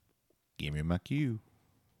Give me my cue.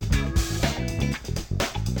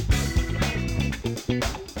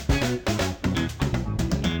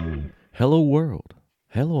 Hello, world.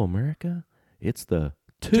 Hello, America. It's the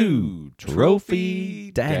Two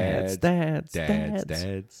Trophy Dads.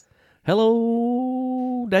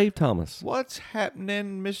 Hello, Dave Thomas. What's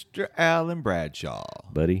happening, Mr. Alan Bradshaw?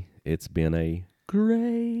 Buddy, it's been a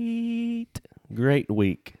great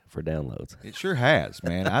week for downloads. It sure has,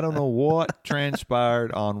 man. I don't know what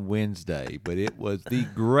transpired on Wednesday, but it was the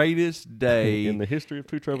greatest day In the history of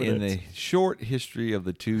Two Trophy in Dads. the short history of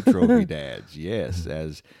the Two Trophy Dads. Yes,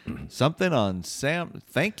 as something on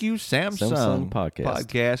thank you Samsung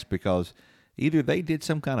podcast, because either they did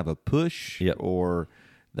some kind of a push or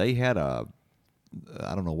they had I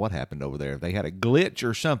don't know what happened over there. They had a glitch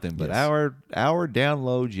or something, but our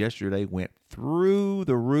downloads yesterday went through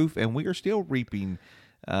the roof, and we are still reaping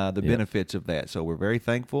the benefits of that. So we're very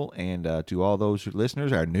thankful, and to all those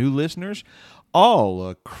listeners, our new listeners, all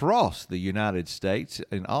across the United States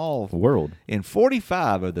and all world, in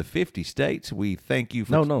 45 of the 50 states, we thank you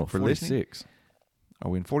for for 46. listening.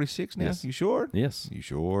 Are we in 46 now? Yes. You sure? Yes. You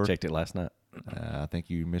sure? Checked it last night. I think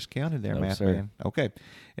you miscounted there, No, Math sir. Man. Okay.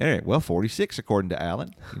 All right. Well, 46 according to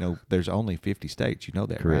Alan. You know, there's only 50 states. You know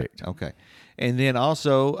that, Correct. right? Okay. And then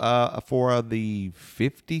also for the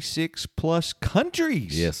 56 plus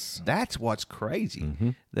countries. Yes. That's what's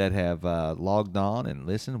crazy that have logged on and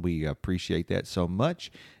listened. We appreciate that so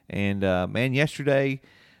much. And, man, yesterday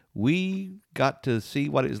we got to see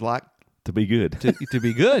what it was like To be good. to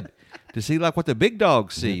be good, to see like what the big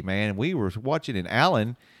dogs see, man. We were watching, and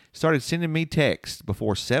Alan started sending me texts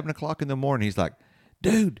before 7 o'clock in the morning. He's like,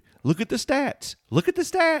 dude, look at the stats. Look at the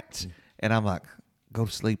stats. And I'm like, go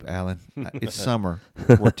to sleep, Alan. It's summer.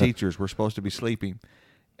 We're teachers. We're supposed to be sleeping.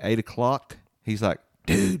 8 o'clock, he's like,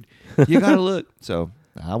 dude, you got to look. So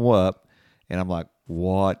I'm up, and I'm like,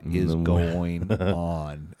 what is going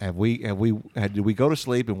on? Did we go to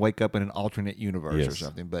sleep and wake up in an alternate universe or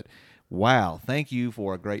something? But wow, thank you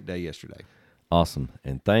for a great day yesterday. Awesome.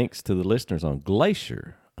 And thanks to the listeners on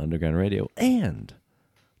Glacier Underground Radio and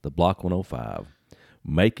the Block 105,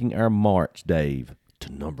 making our march, Dave,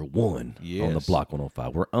 to number one on the Block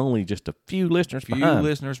 105. We're only just a few listeners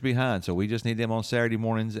behind. So we just need them on Saturday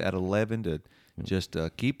mornings at 11 to just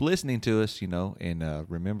keep listening to us, and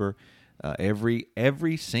remember,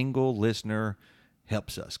 every single listener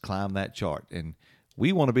helps us climb that chart. And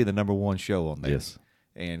we want to be the number one show on there. Yes.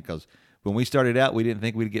 And because when we started out, we didn't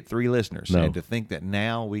think we'd get 3 listeners. No. And to think that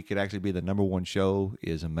now we could actually be the number one show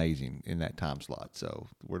is amazing in that time slot. So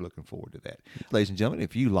we're looking forward to that. Ladies and gentlemen,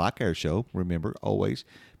 if you like our show, remember, always,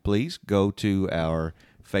 please go to our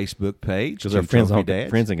Facebook page. Because our friends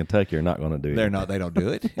in Kentucky are not going to do it. They're not. They don't do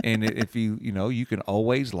it. And if you can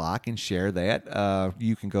always like and share that.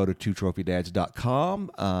 You can go to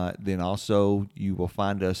twotrophydads.com. Then also you will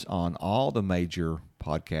find us on all the major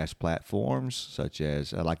podcast platforms, such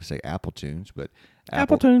as, I like to say Apple Tunes, but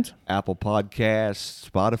Apple Tunes, Apple Podcasts,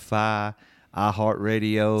 Spotify,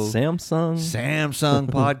 iHeartRadio, Samsung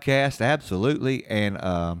Podcast, absolutely, and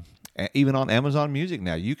even on Amazon Music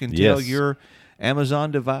now. You can tell your Amazon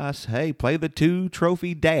device, hey, play the Two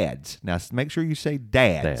Trophy Dads. Now make sure you say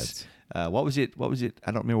dads. What was it?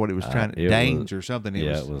 I don't remember what it was trying to, Danes or something.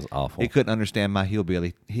 It was awful. It couldn't understand my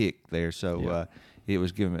hillbilly hick there, so it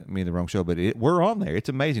was giving me the wrong show. But we're on there. It's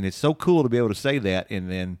amazing. It's so cool to be able to say that, and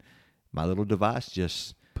then my little device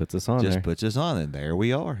just puts us on, and there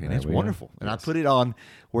we are, and it's wonderful. And I put it on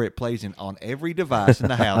where it plays on every device in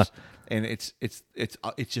the house, and it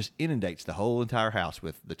just inundates the whole entire house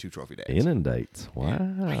with the Two Trophy Dads. Inundates.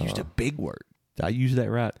 Wow. I used a big word. Did I use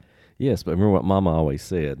that right? Yes, but remember what Mama always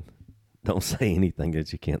said: don't say anything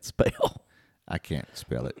that you can't spell. I can't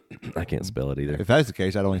spell it. I can't spell it either. If that's the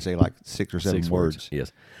case, I'd only say like 6 or 7 words.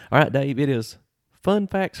 Yes. All right, Dave, it is Fun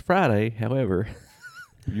Facts Friday. However,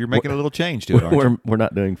 you're making a little change to it, aren't you? We're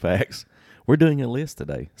not doing facts. We're doing a list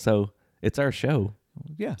today. So it's our show.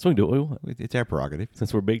 Yeah. So we can do what we want. It's our prerogative.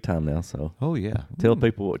 Since we're big time now, so. Oh, yeah. Tell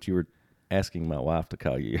people what you were asking my wife to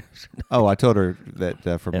call you. Oh, I told her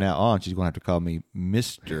that from now on, she's going to have to call me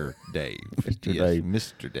Mr. Dave. Mr. Dave.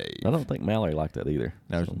 Mr. Dave. I don't think Mallory liked that either.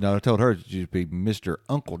 No, I told her she'd be Mr.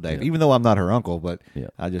 Uncle Dave, even though I'm not her uncle, but Yeah.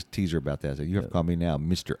 I just tease her about that. I said, you have to call me now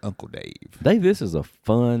Mr. Uncle Dave. Dave, this is a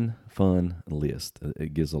fun list.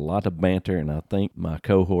 It gives a lot of banter, and I think my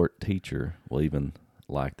cohort teacher will even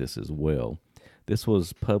like this as well. This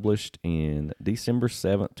was published in December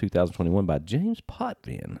 7th, 2021 by James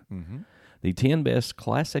Potvin. Mm-hmm. The 10 best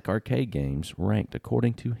classic arcade games ranked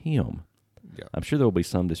according to him. Yeah. I'm sure there will be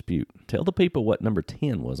some dispute. Tell the people what number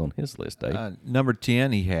 10 was on his list, Dave. Number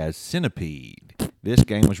 10, he has Centipede. This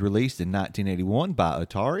game was released in 1981 by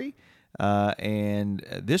Atari. And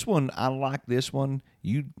this one, I like this one.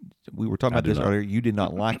 We were talking about do this not. earlier. You did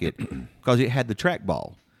not like it because it had the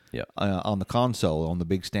trackball. Yep. On the console, on the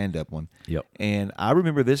big stand-up one. Yep. And I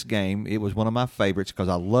remember this game. It was one of my favorites because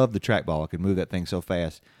I loved the trackball. I could move that thing so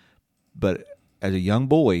fast. But as a young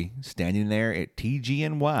boy standing there at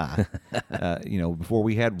TGNY, before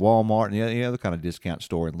we had Walmart and the other kind of discount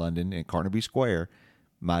store in London in Carnaby Square,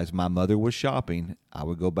 as my mother was shopping, I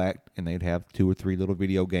would go back and they'd have 2 or 3 little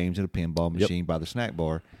video games and a pinball machine by the snack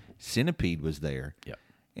bar. Centipede was there. Yep.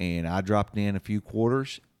 And I dropped in a few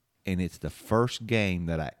quarters, and it's the first game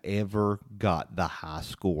that I ever got the high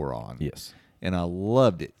score on. Yes. And I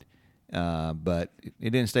loved it. But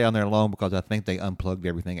it didn't stay on there long because I think they unplugged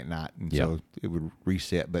everything at night, and so it would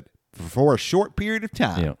reset. But for a short period of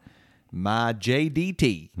time, my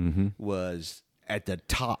JDT was at the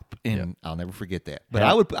top, and I'll never forget that. But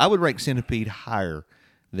I would rank Centipede higher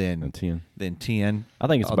than 10. I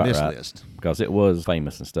think it's on about this right list because it was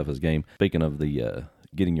famous and stuff as a game. Speaking of the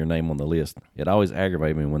getting your name on the list, it always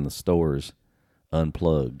aggravated me when the stores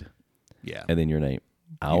unplugged. Yeah, and then your name.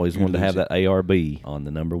 I always wanted to have that ARB on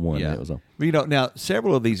the number one. Yeah. It was on. Now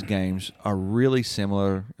several of these games are really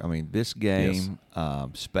similar. I mean, this game,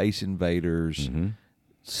 Space Invaders,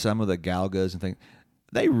 some of the Galgas and things,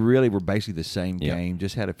 they really were basically the same game,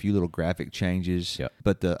 just had a few little graphic changes. Yep.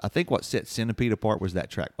 But I think what set Centipede apart was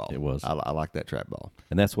that trackball. It was. I like that trackball.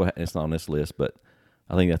 And that's what, it's not on this list, but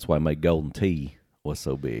I think that's why I made Golden Tee was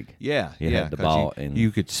so big. Yeah, It had the 'cause ball and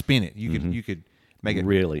you could spin it. You could make it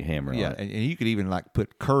really hammer on it. and you could even like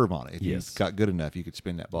put curve on it. If Yes. you got good enough, you could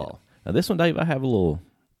spin that ball. Now this one, Dave, I have a little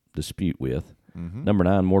dispute with. Number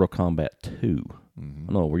 9, Mortal Kombat 2. I don't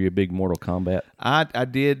know, were you a big Mortal Kombat? I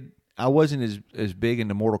did. I wasn't as big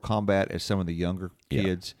into Mortal Kombat as some of the younger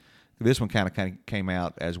kids. This one kind of came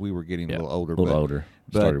out as we were getting a little older.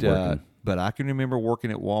 Started working. But I can remember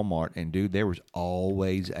working at Walmart, and dude, there was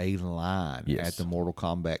always a line at the Mortal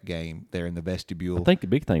Kombat game there in the vestibule. I think the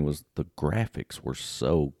big thing was the graphics were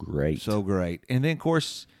so great. So great. And then, of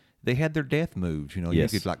course, they had their death moves. You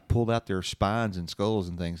Yes. could like pull out their spines and skulls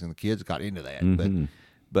and things, and the kids got into that.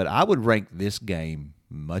 But I would rank this game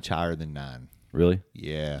much higher than 9. Really?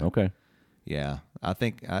 Yeah. Okay. Yeah. I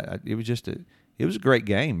think it was just it was a great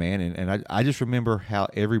game, man. And I just remember how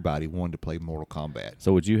everybody wanted to play Mortal Kombat.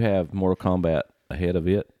 So would you have Mortal Kombat ahead of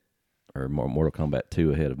it, or Mortal Kombat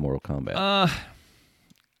 2 ahead of Mortal Kombat?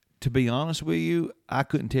 To be honest with you, I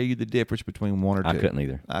couldn't tell you the difference between one or two. I couldn't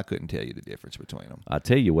either. I couldn't tell you the difference between them. I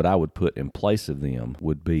tell you what I would put in place of them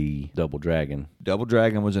would be Double Dragon. Double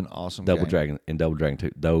Dragon was an awesome Double game. Dragon and Double Dragon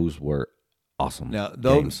 2. Those were awesome Now,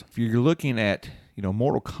 those, games. if you're looking at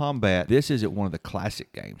Mortal Kombat, this isn't one of the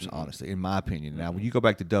classic games, honestly, in my opinion. Now, when you go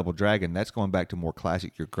back to Double Dragon, that's going back to more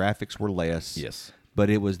classic. Your graphics were less. Yes.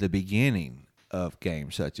 But it was the beginning of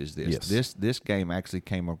games such as this. Yes. This game actually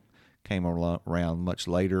came around much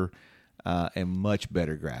later and much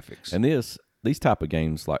better graphics. And these type of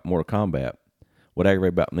games like Mortal Kombat, what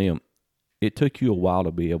aggravated about them, it took you a while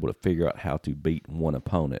to be able to figure out how to beat one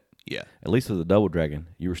opponent. Yeah. At least with the Double Dragon,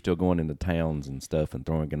 you were still going into towns and stuff and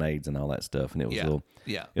throwing grenades and all that stuff, and it was a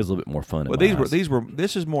little bit more fun. Well,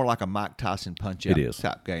 this is more like a Mike Tyson punch out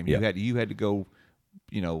type game. Yeah. You had to go,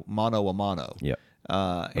 mano a mano. Yeah.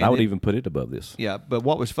 But I would even put it above this. Yeah, but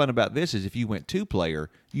what was fun about this is if you went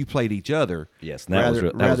 2-player, you played each other. Yes, and that was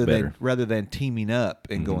better. Rather than teaming up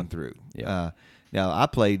and going through. Yeah. Now I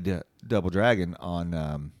played Double Dragon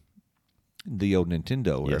on the old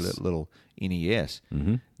Nintendo or little NES.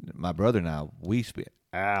 Mm-hmm. My brother and I, we spent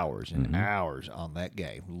hours and hours on that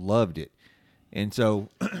game. Loved it, and so.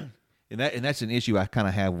 And that's an issue I kind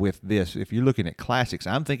of have with this. If you're looking at classics,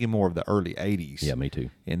 I'm thinking more of the early 80s. Yeah, me too.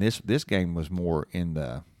 And this game was more in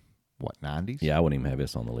the, 90s? Yeah, I wouldn't even have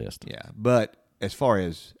this on the list. Yeah. But as far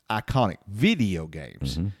as iconic video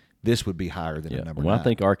games, this would be higher than a number 9. When I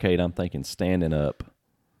think arcade, I'm thinking standing up,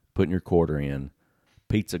 putting your quarter in,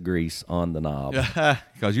 pizza grease on the knob.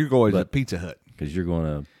 Because you're going to Pizza Hut. Because you're going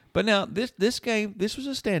to... But now, this game, this was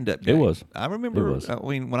a stand-up game. It was. I remember, It was.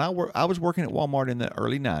 when I was working at Walmart in the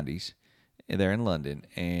early 90s, there in London,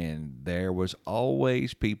 and there was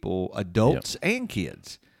always people, adults and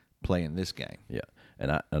kids, playing this game. Yeah.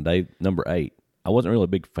 And Dave, number 8, I wasn't really a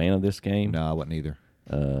big fan of this game. No, I wasn't either.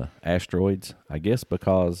 Asteroids, I guess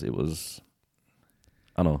because it was,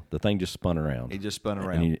 I don't know, the thing just spun around. It just spun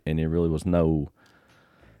around. And it really was no,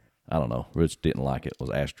 I don't know, Rich didn't like it, was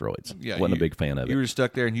Asteroids. Yeah, wasn't a big fan of it. You were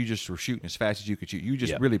stuck there and you just were shooting as fast as you could shoot. You were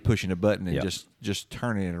just really pushing a button and just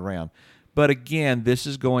turning it around. But again, this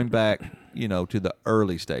is going back, to the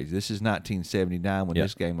early stage. This is 1979 when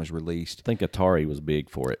this game was released. I think Atari was big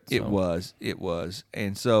for it. So. It was.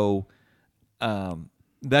 And so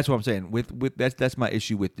That's what I'm saying. With that's my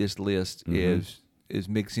issue with this list is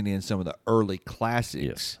mixing in some of the early classics.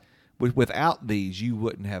 Yes. Without these, you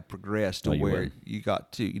wouldn't have progressed to No, you where wouldn't. you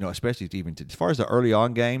got to, especially even to, as far as the early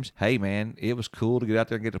on games. Hey, man, it was cool to get out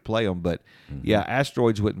there and get to play them. But yeah,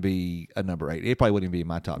 Asteroids wouldn't be a number 8. It probably wouldn't be in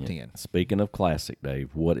my top 10. Speaking of classic,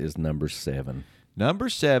 Dave, what is number 7? Number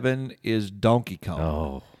 7 is Donkey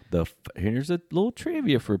Kong. Oh, here's a little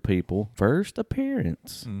trivia for people. First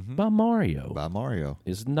appearance by Mario By Mario.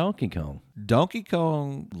 is Donkey Kong. Donkey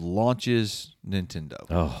Kong launches Nintendo.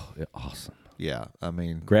 Oh, awesome. Yeah, I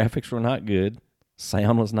mean, Graphics were not good.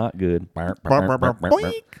 Sound was not good. But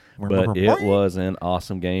boink. it was an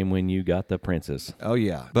awesome game when you got the princess. Oh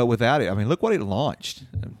yeah, but without it, I mean, look what it launched.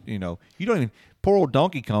 You don't even poor old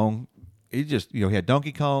Donkey Kong. It just he had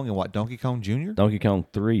Donkey Kong and Donkey Kong Jr. Donkey Kong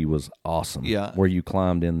 3 was awesome. Yeah. Where you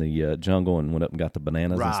climbed in the jungle and went up and got the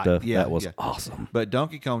bananas and Right, stuff. yeah, that was yeah. awesome. But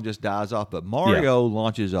Donkey Kong just dies off. But Mario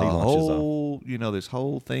launches whole, this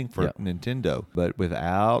whole thing for Yeah. Nintendo. But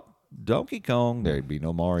without Donkey Kong, there'd be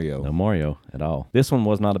no Mario. No Mario at all. This one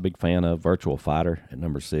was not a big fan of. Virtual Fighter at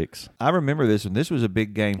number 6. I remember this one. This was a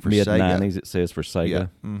big game for Mid Sega. 90s, it says for Sega. Yeah.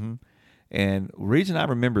 Mm-hmm. And the reason I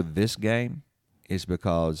remember this game is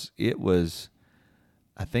because it was,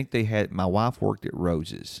 I think my wife worked at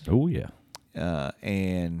Rose's. Oh, yeah.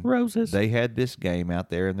 And Roses. they had this game out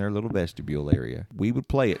there in their little vestibule area. We would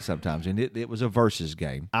play it sometimes, and it was a versus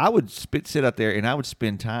game. I would sit out there and I would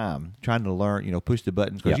spend time trying to learn, push the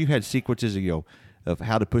buttons because Yeah. you had sequences of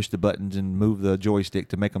how to push the buttons and move the joystick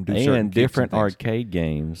to make them do certain And kicks different and things. arcade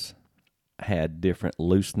games had different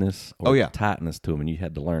looseness or tightness to them, and you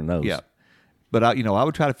had to learn those. Yeah, but I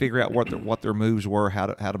would try to figure out what their moves were, how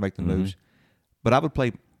to make the moves. But I would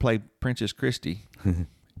play Princess Christy.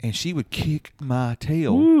 And she would kick my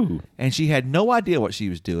tail. Woo. And she had no idea what she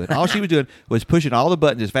was doing. All she was doing was pushing all the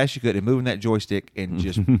buttons as fast as she could and moving that joystick and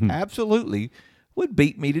just absolutely would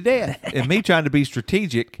beat me to death. And me trying to be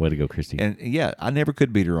strategic. Way to go, Christy. And yeah, I never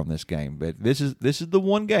could beat her on this game. But this is the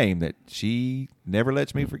one game that she never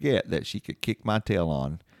lets me forget that she could kick my tail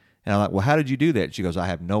on. And I'm like, well, how did you do that? She goes, I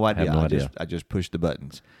have no idea. I just pushed the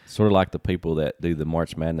buttons. Sort of like the people that do the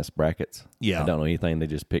March Madness brackets. Yeah. I don't know anything. They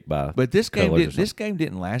just pick by. But this game colors or this game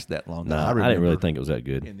didn't last that long. No, I I didn't really remember think it was that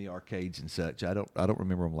good. in the arcades and such. I don't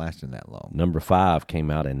remember them lasting that long. Number 5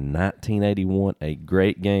 came out in 1981. A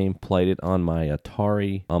great game. Played it on my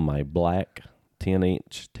Atari, on my black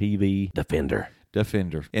 10-inch TV. Defender.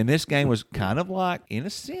 And this game was kind of like, in a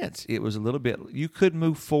sense, it was a little bit, you could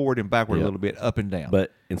move forward and backward a little bit, up and down.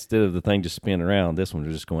 But instead of the thing just spinning around, this one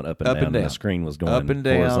was just going up and down. And the screen was going up and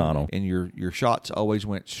down, horizontal. and your shots always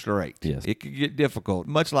went straight. Yes. It could get difficult,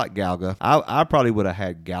 much like Galga. I probably would have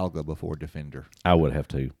had Galga before Defender. I would have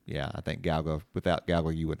too. Yeah, I think without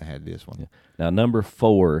Galga, you wouldn't have had this one. Yeah. Now, number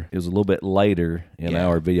 4 is a little bit later in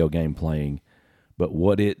our video game playing, but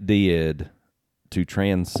what it did to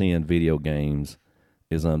transcend video games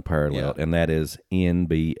is unparalleled, and that is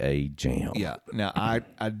NBA Jam. Yeah. Now,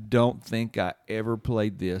 I don't think I ever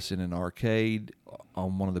played this in an arcade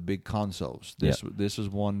on one of the big consoles. This is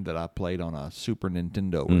one that I played on a Super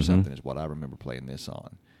Nintendo or something is what I remember playing this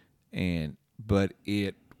on. But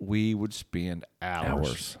we would spend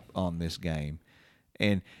hours on this game.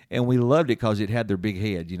 And we loved it because it had their big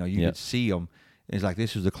head. You could see them. It's like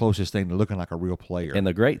this was the closest thing to looking like a real player. And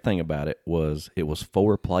the great thing about it was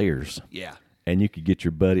 4 players. Yeah. And you could get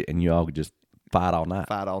your buddy, and you all could just fight all night.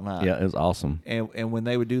 Yeah, it was awesome. And when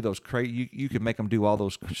they would do those crazy, you could make them do all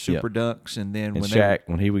those super dunks, and then when Shaq,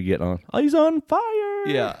 when he would get on, he's on fire.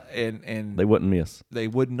 Yeah, and they wouldn't miss. They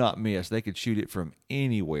would not miss. They could shoot it from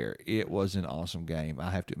anywhere. It was an awesome game, I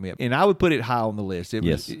have to admit. And I would put it high on the list.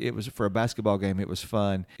 It was for a basketball game. It was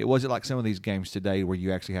fun. It wasn't like some of these games today where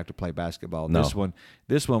you actually have to play basketball. No.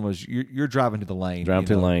 This one was you're driving to the lane. Driving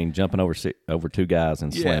to the lane, jumping over 2 guys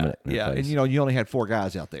and slamming it. In their face. And you only had 4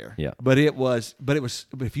 guys out there. Yeah, but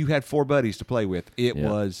if you had 4 buddies to play with, it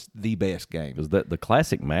was the best game. Because the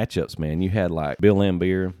classic matchups, man. You had like Bill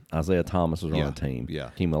Laimbeer, Isaiah Thomas was on the team. Yeah.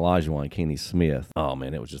 Hakeem Olajuwon, Kenny Smith. Oh,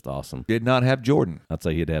 man, it was just awesome. Did not have Jordan. I'd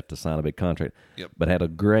say he'd have to sign a big contract. Yep. But had a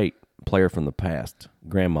great player from the past,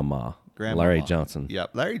 Grandmama. Larry Johnson. Yeah,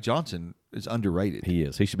 Larry Johnson is underrated. He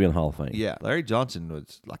is. He should be in the Hall of Fame. Yeah, Larry Johnson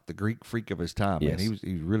was like the Greek freak of his time. Yes. Man.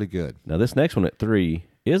 He was really good. Now, this next one at 3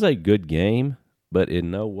 is a good game, but in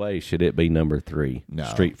no way should it be number 3. No.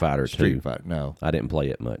 Street Fighter 2. Street Fighter, no. I didn't play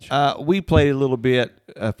it much. We played it a little bit.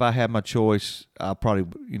 If I had my choice, I'll probably,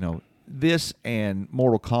 this and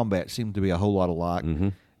Mortal Kombat seem to be a whole lot alike. Mm-hmm.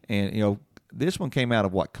 And, this one came out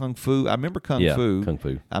of what? Kung Fu? I remember Kung Fu. Kung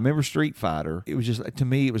Fu. I remember Street Fighter. It was just, to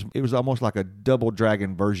me, it was almost like a Double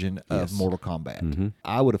Dragon version of Mortal Kombat. Mm-hmm.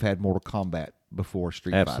 I would have had Mortal Kombat before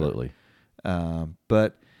Street Fighter. Absolutely.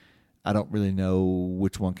 But I don't really know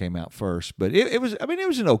which one came out first. But it was, I mean, it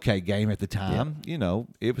was an okay game at the time. You know,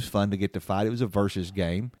 it was fun to get to fight. It was a versus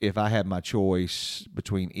game. If I had my choice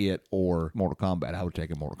between it or Mortal Kombat, I would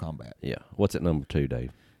take a Mortal Kombat. Yeah. What's at number 2,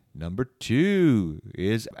 Dave? Number 2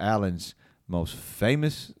 is Alan's most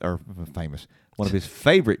famous, one of his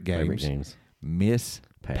favorite games, Miss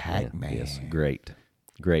Pac-Man. Yes,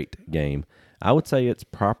 great game. I would say it's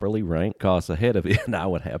properly ranked because ahead of it, I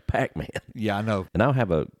would have Pac-Man. Yeah, I know. And I'll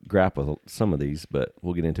have a gripe with some of these, but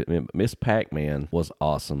we'll get into it. Miss Pac-Man was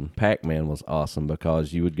awesome. Pac-Man was awesome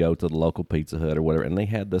because you would go to the local Pizza Hut or whatever, and they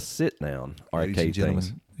had the sit-down arcade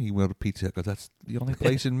things. He went to Pizza Hut because that's the only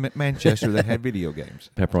place in Manchester that had video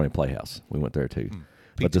games. Pepperoni Playhouse. We went there too.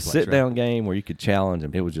 But Pizza the place, sit-down game where you could challenge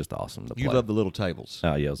them, it was just awesome to play. You love the little tables.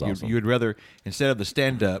 Oh, yeah, it was awesome. You would rather, instead of the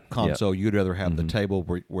stand-up console, you'd rather have the table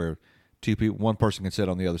where two people, one person can sit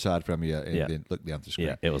on the other side from you and then look down at the screen.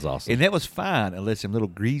 Yeah, it was awesome. And that was fine unless some little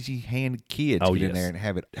greasy-handed kids get in there and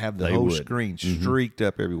have the whole screen streaked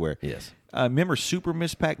up everywhere. Yes. Remember Super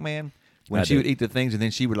Miss Pac-Man? When I she do. would eat the things and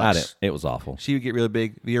then she would It was awful. She would get really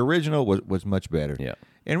big. The original was much better. Yeah.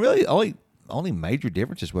 And really, only major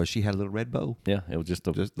differences was she had a little red bow. Yeah, it was just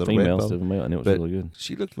a little female red bow. instead of a male, and it was But really good.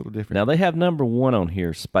 She looked a little different. Now, they have number 1 on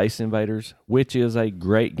here, Space Invaders, which is a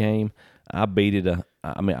great game. I beat it.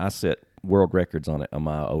 I set world records on it on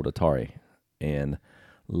my old Atari and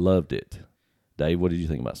loved it. Dave, what did you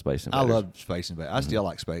think about Space Invaders? I love Space Invaders. I still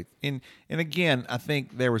like Space. And again, I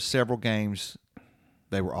think there were several games,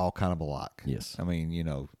 they were all kind of alike. Yes. I mean, you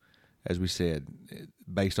know, as we said,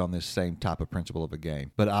 based on this same type of principle of a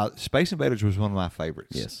game. But Space Invaders was one of my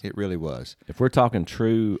favorites. Yes. It really was. If we're talking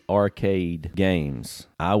true arcade games,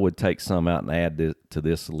 I would take some out and add to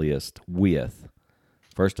this list with,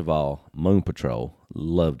 first of all, Moon Patrol.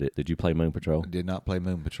 Loved it. Did you play Moon Patrol? I did not play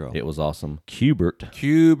Moon Patrol. It was awesome. Cubert.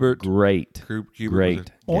 Great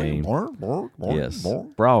Great game. Yes.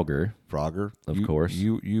 Frogger. Frogger. Of course.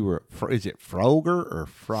 You were, is it Frogger or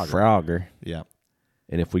Frogger? Frogger. Yeah.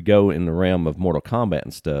 And if we go in the realm of Mortal Kombat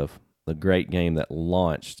and stuff, the great game that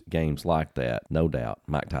launched games like that, no doubt,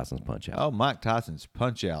 Mike Tyson's Punch-Out. Oh, Mike Tyson's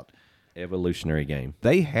Punch-Out. Evolutionary game.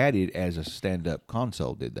 They had it as a stand-up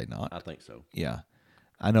console, did they not? I think so. Yeah.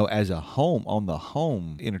 I know as a on the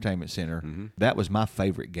home entertainment center, that was my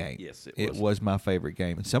favorite game. Yes, it was my favorite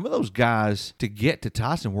game. And some of those guys to get to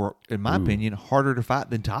Tyson were, in my opinion, harder to fight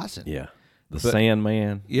than Tyson. Yeah. The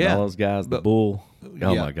Sandman, all those guys, the Bull.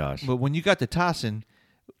 Oh, my gosh. But when you got to Tyson,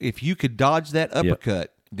 if you could dodge that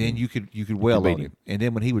uppercut, then you could well on him. And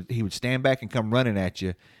then when he would stand back and come running at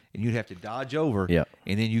you, and you'd have to dodge over,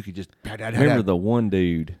 and then you could just... Remember the one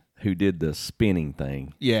dude who did the spinning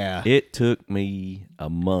thing? Yeah. It took me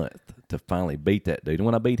a month to finally beat that dude. And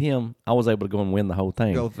when I beat him, I was able to go and win the whole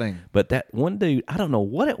thing. But that one dude, I don't know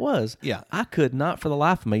what it was. Yeah. I could not for the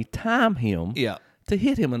life of me time him to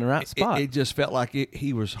hit him in the right spot. It just felt like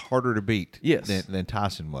he was harder to beat than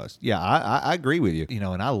Tyson was. Yeah, I agree with you. You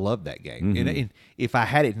know, and I love that game. And if I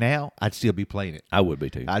had it now, I'd still be playing it. I would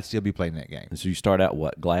be too. I'd still be playing that game. And so you start out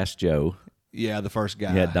what? Glass Joe. Yeah, the first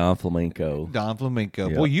guy. You had Don Flamenco.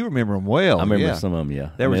 Yep. Boy, you remember him well. I remember some of them, yeah.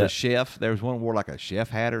 There was a chef. There was one who wore like a chef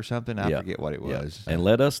hat or something. I forget what it was. And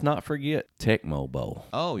let us not forget Tecmo Bowl.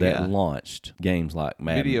 Oh, yeah. That launched games like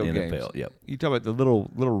Madden, Video NFL. games. Yep. You talk about the little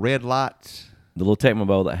red lights. The little Tecmo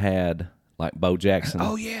Bowl that had like Bo Jackson.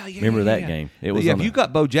 Oh, yeah. Remember that game? It was if you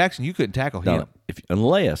got Bo Jackson, you couldn't tackle him.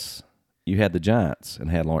 Unless you had the Giants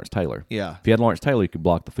and had Lawrence Taylor. Yeah. If you had Lawrence Taylor, you could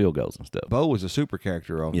block the field goals and stuff. Bo was a super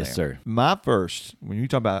character on there. Yes, sir. My first, when you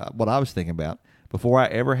talk about what I was thinking about, before I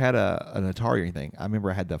ever had an Atari or anything, I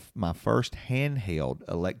remember I had my first handheld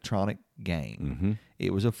electronic game.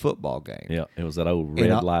 It was a football game. Yeah, it was that old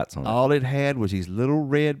red lights on it. All it had was these little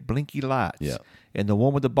red blinky lights. Yeah. And the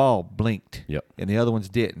one with the ball blinked. Yep. And the other ones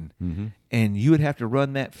didn't. And you would have to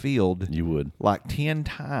run that field. You would. Like 10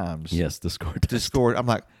 times. Yes, to score. I'm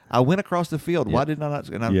like, I went across the field. Why didn't I not?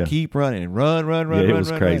 And I keep running and run. It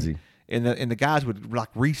was crazy. And the guys would like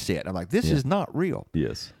reset. I'm like, this is not real.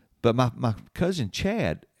 Yes. But my cousin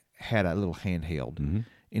Chad had a little handheld, and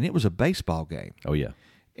it was a baseball game. Oh, yeah.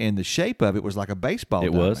 And the shape of it was like a baseball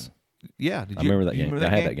diamond. Was? Yeah. I remember that game. I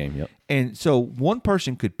had that game, yep. And so one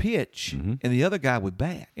person could pitch, and the other guy would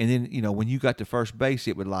bat. And then, you know, when you got to first base,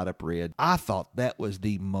 it would light up red. I thought that was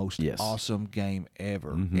the most awesome game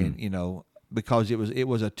ever. And, you know, because it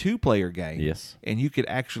was a two-player game. Yes. And you could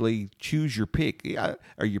actually choose your pick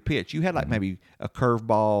or your pitch. You had like maybe a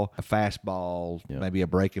curveball, a fastball, maybe a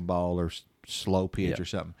breaking ball or slow pitch or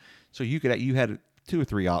something. So you had 2 or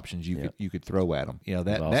 3 options you could throw at them. You know,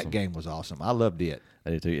 that awesome. game was awesome. I loved it.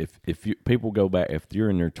 I do too. If people go back, if you're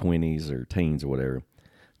in your 20s or teens or whatever,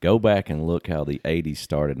 go back and look how the 80s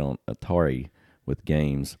started on Atari with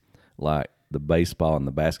games like the baseball and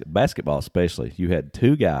the basketball especially. You had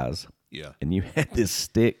 2 guys, Yeah. and you had this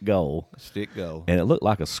stick goal, And and it looked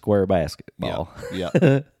like a square basketball.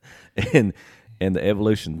 Yeah. and the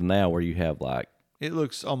evolution now where you have like It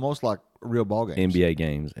looks almost like real ball games. NBA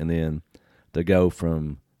games, and then to go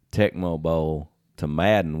from Tecmo Bowl to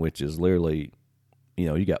Madden, which is literally,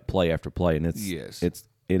 you got play after play, and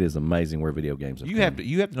it is amazing where video games have You come.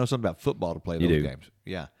 have to know something about football to play those do. games.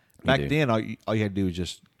 Yeah. Back then, all you had to do was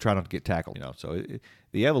just try not to get tackled. So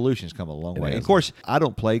the evolution's come a long way. And of course, I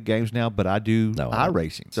don't play games now, but I do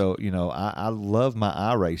iRacing. So I love my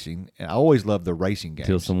iRacing, and I always love the racing games.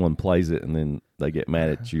 Until someone plays it, and then they get mad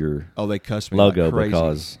at your They cuss me logo like crazy.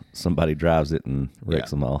 because somebody drives it and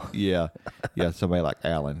wrecks them all. Yeah, somebody like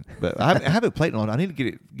Alan. But I haven't played it long. I need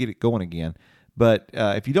to get it going again. But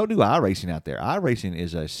if you don't do iRacing out there, iRacing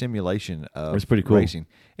is a simulation of It's pretty cool. racing.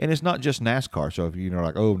 And it's not just NASCAR. So if you're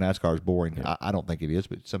like, NASCAR is boring, I don't think it is,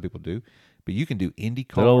 but some people do. But you can do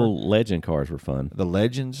IndyCar. The old legend cars were fun. The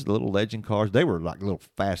Legends, the little Legend cars, they were like little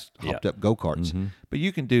fast, hopped up go-karts. Mm-hmm. But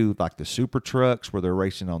you can do like the super trucks where they're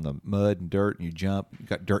racing on the mud and dirt and you jump. You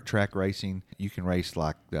got dirt track racing. You can race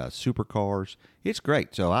like super cars. It's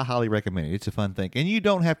great. So I highly recommend it. It's a fun thing. And you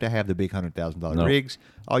don't have to have the big $100,000 rigs.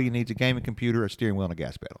 All you need is a gaming computer, a steering wheel, and a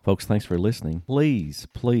gas pedal. Folks, thanks for listening. Please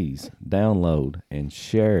download and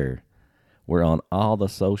share. We're on all the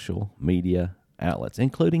social media outlets,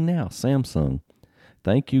 including now Samsung.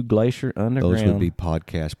 Thank you, Glacier Underground. Those would be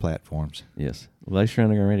podcast platforms. Yes, Glacier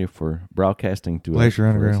Underground Radio for broadcasting to Glacier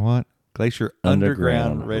us. Underground what? Glacier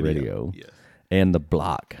Underground Radio. Yes. And the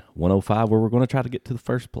Block 105, where we're going to try to get to the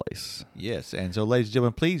first place. Yes, and so, ladies and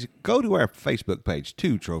gentlemen, please go to our Facebook page,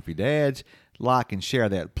 2 Trophy Dads. Like and share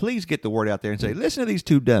that. Please get the word out there and say, listen to these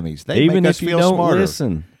 2 dummies. They Even make us if you feel don't smarter.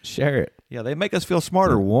 listen, share it. Yeah, they make us feel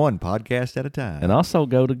smarter one podcast at a time. And also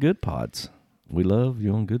go to Good Pods. We love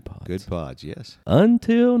you on Good Pods. Good pods, yes.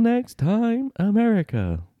 Until next time,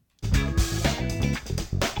 America.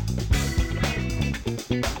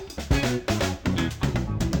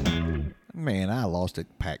 Man, I lost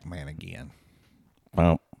at Pac-Man again.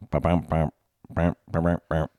 Bum, bum, bum, bum, bum, bum, bum.